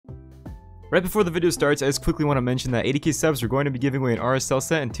Right before the video starts, I just quickly want to mention that 80k subs, we're going to be giving away an RSL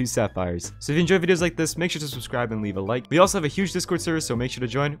set and 2 Sapphires. So if you enjoy videos like this, make sure to subscribe and leave a like. We also have a huge Discord server, so make sure to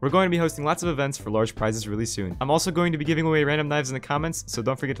join. We're going to be hosting lots of events for large prizes really soon. I'm also going to be giving away random knives in the comments, so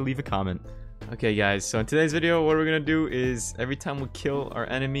don't forget to leave a comment. Okay guys, so in today's video, what we're going to do is every time we kill our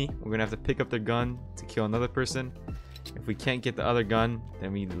enemy, we're going to have to pick up their gun to kill another person. If we can't get the other gun,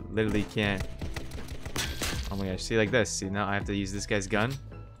 then we literally can't. Oh my gosh, see, like this. See, now I have to use this guy's gun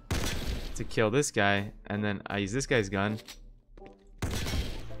to kill this guy, and then I use this guy's gun,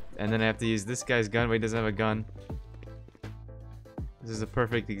 and then I have to use this guy's gun, but he doesn't have a gun. This is a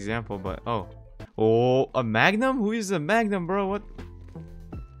perfect example, but oh, a magnum? Who uses a magnum, bro? What?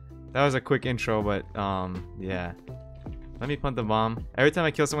 That was a quick intro, but yeah. Let me plant the bomb. Every time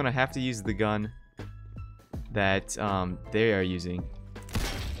I kill someone, I have to use the gun that they are using.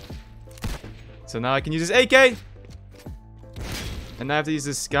 So now I can use this AK, and now I have to use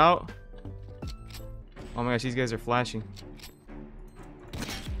this scout. Oh my gosh, these guys are flashing.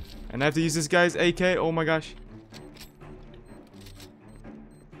 And I have to use this guy's AK. Oh my gosh.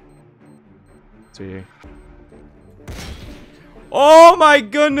 It's right here. Oh my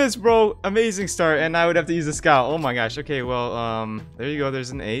goodness, bro. Amazing start. And I would have to use the scout. Oh my gosh. Okay, well, there you go.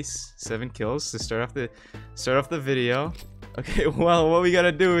 There's an ace. 7 kills to start off the video. Okay, well, what we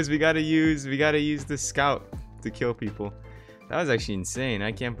gotta do is we gotta use the scout to kill people. That was actually insane.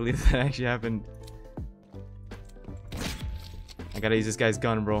 I can't believe that actually happened. I gotta use this guy's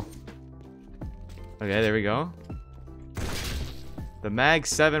gun, bro. Okay, there we go. The mag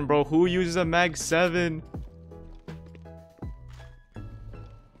 7, bro. Who uses a mag 7?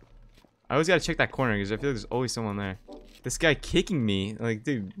 I always gotta check that corner because I feel like there's always someone there. This guy kicking me, like,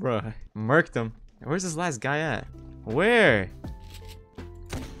 dude, bro, murked him. Where's this last guy at? Where?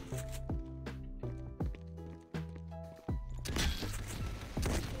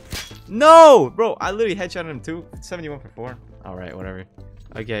 No, bro, I literally headshotted him too. 71 for 4. All right, whatever.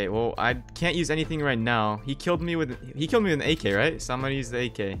 Okay, well, I can't use anything right now. He killed me with an AK, right? So I'm gonna use the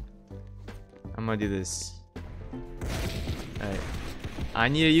AK. I'm gonna do this. All right. I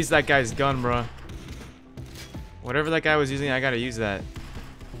need to use that guy's gun, bro. Whatever that guy was using, I gotta use that.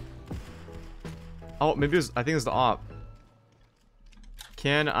 Oh, maybe it was. I think it was the op.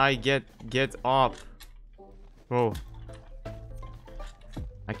 Can I get op? Bro.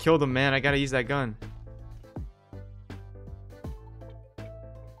 I killed him, man. I gotta use that gun.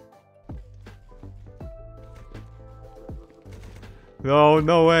 No,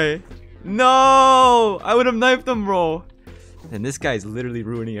 no way. No! I would have knifed him, bro. And this guy's literally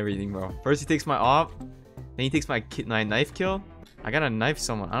ruining everything, bro. First he takes my op, then he takes my knife kill. I gotta knife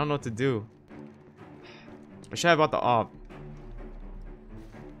someone. I don't know what to do. What should I have bought the op?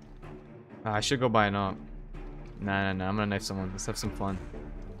 I should go buy an op. Nah. I'm gonna knife someone. Let's have some fun.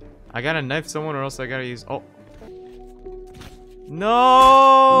 I gotta knife someone or else I gotta use... Oh.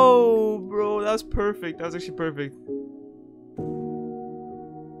 No! Bro, that was perfect. That was actually perfect.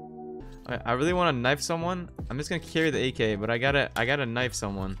 I really want to knife someone. I'm just gonna carry the AK, but I gotta knife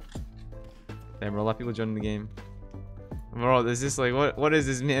someone. Damn, bro, a lot of people joining the game. Bro, this is like, what is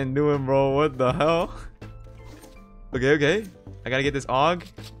this man doing, bro? What the hell? Okay. I gotta get this AUG,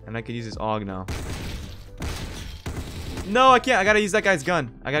 and I can use this AUG now. No, I can't. I gotta use that guy's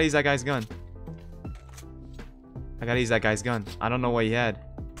gun. I gotta use that guy's gun. I don't know what he had.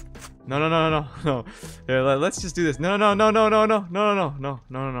 No. Here, let's just do this. No.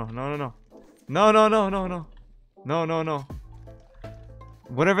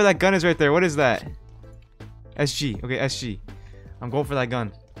 Whatever that gun is right there. What is that? SG. Okay, SG. I'm going for that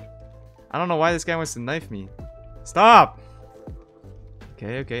gun. I don't know why this guy wants to knife me. Stop.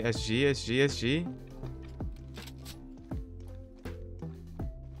 Okay. SG.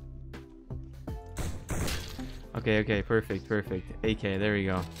 Okay. Perfect. AK. There we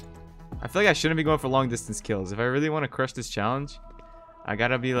go. I feel like I shouldn't be going for long distance kills. If I really want to crush this challenge, I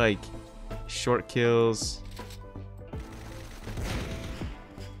gotta be like short kills.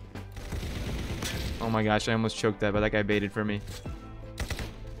 Oh my gosh, I almost choked that, but that guy baited for me.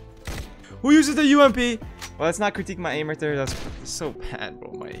 Who uses the UMP? Well, let's not critique my aim right there. That's so bad,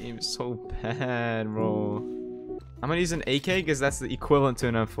 bro. My aim is so bad, bro. I'm gonna use an AK because that's the equivalent to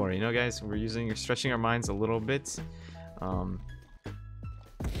an M4. You know, guys, we're stretching our minds a little bit.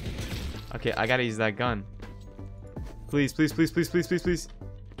 Okay, I gotta use that gun. Please.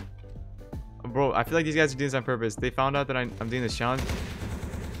 Bro, I feel like these guys are doing this on purpose. They found out that I'm doing this challenge.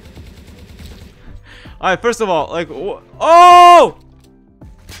 Alright, first of all, like, oh!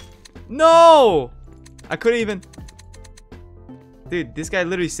 No! I couldn't even... Dude, this guy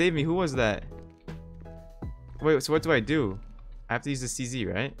literally saved me. Who was that? Wait, so what do? I have to use the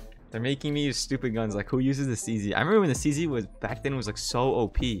CZ, right? They're making me use stupid guns. Like, who uses the CZ? I remember when the CZ was back then, was like so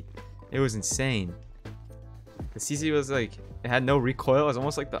OP. It was insane. The CZ was like, it had no recoil. It was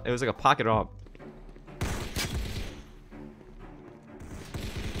almost like it was like a pocket op.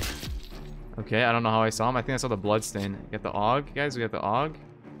 Okay, I don't know how I saw him. I think I saw the blood stain. We got the AUG, guys. We got the AUG.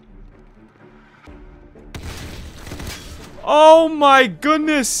 Oh my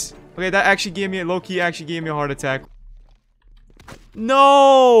goodness! Okay, that actually gave me a low-key. Actually gave me a heart attack.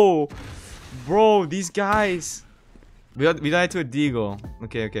 No, bro, these guys. We died to a deagle.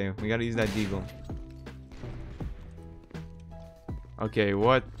 Okay, okay, we gotta use that deagle. Okay,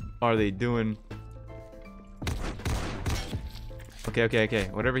 what are they doing? Okay, okay, okay.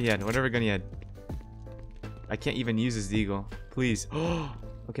 Whatever he had, whatever gun he had. I can't even use his deagle. Please.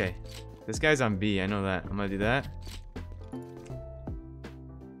 Okay, this guy's on B. I know that. I'm gonna do that.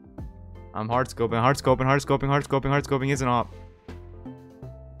 I'm hard scoping, hard scoping, hard scoping, hard scoping, hard scoping. He's an op.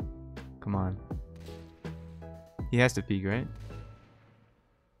 Come on. He has to peek, right?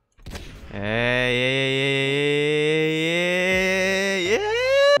 Hey,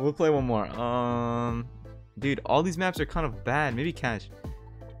 yeah. We'll play one more. Dude, all these maps are kind of bad. Maybe Cash.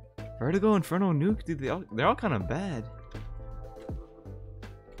 Vertigo, Inferno, Nuke, dude, they're all kind of bad.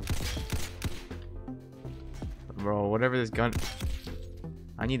 Bro, whatever this gun.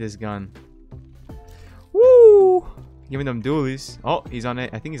 I need this gun. Woo! Giving them dualies. Oh, he's on A.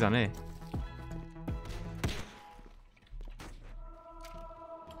 I think he's on A.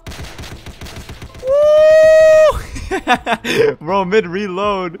 Woo! Bro, mid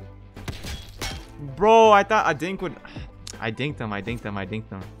reload. Bro, I thought a dink would. I dinked him. I dinked him. I dinked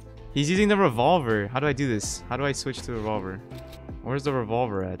him. He's using the revolver. How do I do this? How do I switch to the revolver? Where's the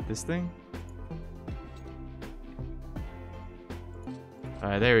revolver at? This thing?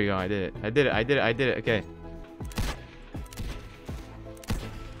 Alright, there we go. I did it. I did it. I did it. I did it. Okay.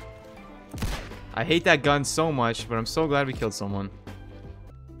 I hate that gun so much, but I'm so glad we killed someone.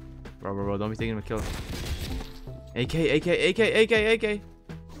 Bro, don't be taking him a kill. AK, AK, AK, AK, AK.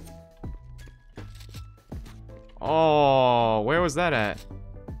 Oh, where was that at?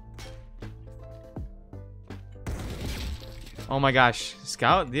 Oh my gosh.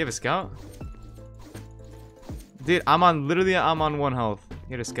 Scout? Do you have a scout? Dude, I'm on 1 health.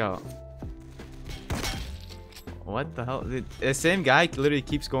 Get a scout. What the hell? Dude, the same guy literally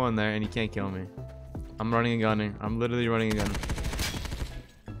keeps going there and he can't kill me. I'm running and gunning. I'm literally running and gunning.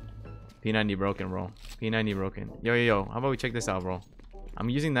 P90 broken, bro. P90 broken. Yo, yo, yo. How about we check this out, bro? I'm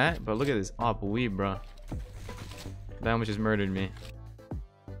using that, but look at this. Oh, weeb, bro. That one just murdered me.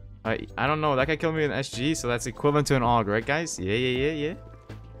 I don't know. That guy killed me with an SG, so that's equivalent to an AUG, right, guys? Yeah, yeah, yeah, yeah.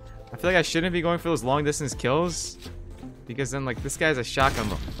 I feel like I shouldn't be going for those long distance kills, because then like this guy's a shotgun.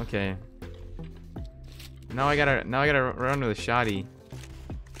 Okay. Now I gotta run with a shotty.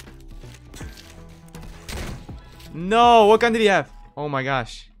 No, what gun did he have? Oh my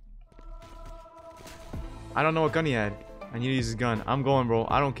gosh. I don't know what gun he had. I need to use his gun. I'm going, bro.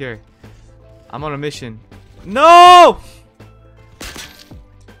 I don't care. I'm on a mission. No!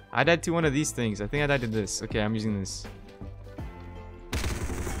 I died to one of these things. I think I died to this. Okay, I'm using this.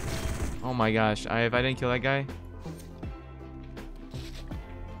 Oh my gosh. If I didn't kill that guy,